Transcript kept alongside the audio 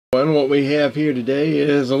What we have here today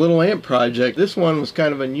is a little amp project. This one was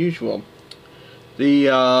kind of unusual.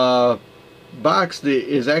 The box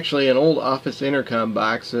is actually an old office intercom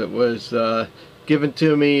box that was given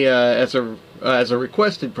to me as a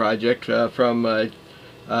requested project from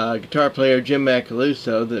guitar player Jim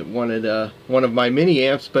Macaluso that wanted one of my mini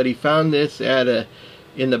amps, but he found this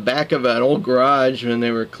in the back of an old garage when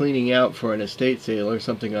they were cleaning out for an estate sale or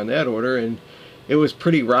something on that order, and it was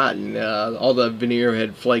pretty rotten. All the veneer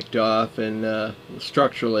had flaked off, and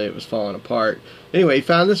structurally it was falling apart. Anyway, he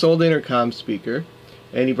found this old intercom speaker,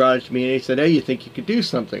 and he brought it to me, and he said, "Hey, you think you could do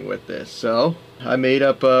something with this?" So I made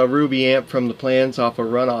up a Ruby amp from the plans off of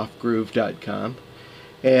runoffgroove.com,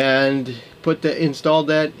 and installed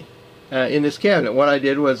that in this cabinet. What I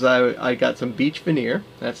did was I got some beech veneer.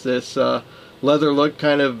 That's this leather look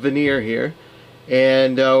kind of veneer here,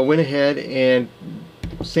 and went ahead and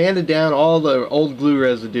sanded down all the old glue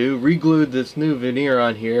residue, re-glued this new veneer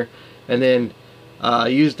on here, and then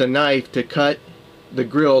used a knife to cut the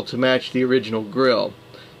grill to match the original grill.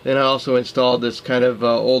 Then I also installed this kind of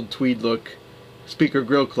old tweed look speaker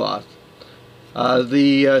grill cloth.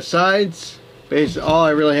 The sides, basically all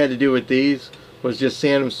I really had to do with these was just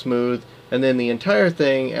sand them smooth, and then the entire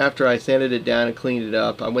thing, after I sanded it down and cleaned it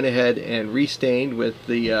up, I went ahead and restained with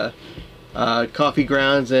the coffee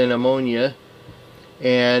grounds and ammonia,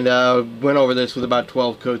 and went over this with about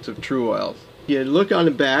 12 coats of True Oils. You look on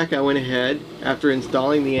the back, I went ahead, after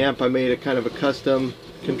installing the amp, I made a kind of a custom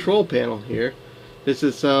control panel here. This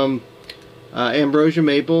is some ambrosia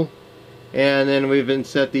maple, and then we've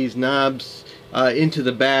set these knobs into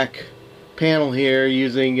the back panel here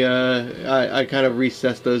using, I kind of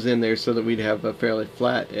recessed those in there so that we'd have a fairly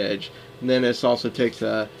flat edge. And then this also takes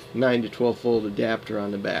a 9 to 12 volt adapter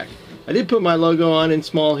on the back. I did put my logo on in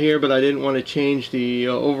small here, but I didn't want to change the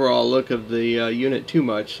overall look of the unit too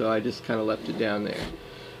much, so I just kind of left it down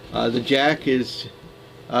there. The jack is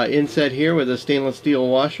inset here with a stainless steel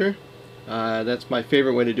washer. That's my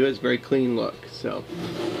favorite way to do it. It's a very clean look. So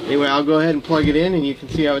anyway, I'll go ahead and plug it in and you can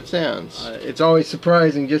see how it sounds. It's always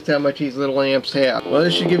surprising just how much these little amps have. Well,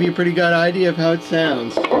 this should give you a pretty good idea of how it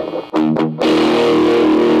sounds.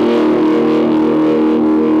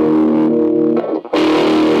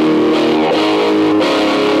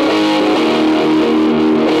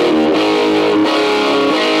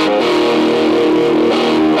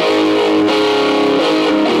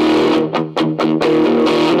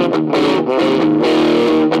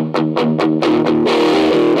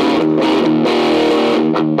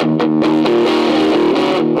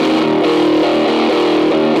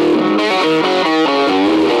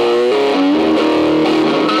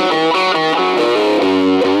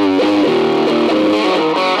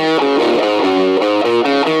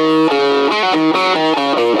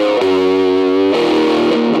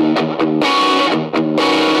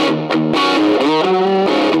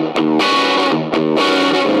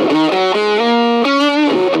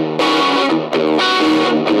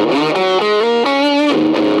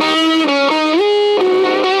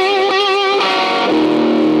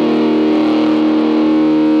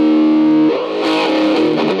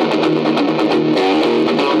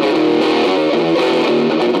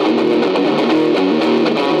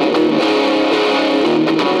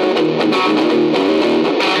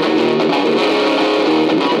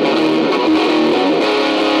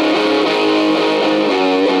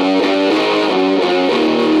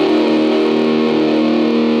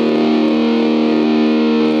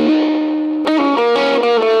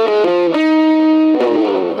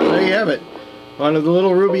 One of the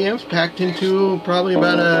little Ruby amps packed into probably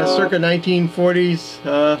about a circa 1940s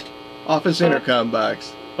office intercom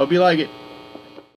box. Hope you like it.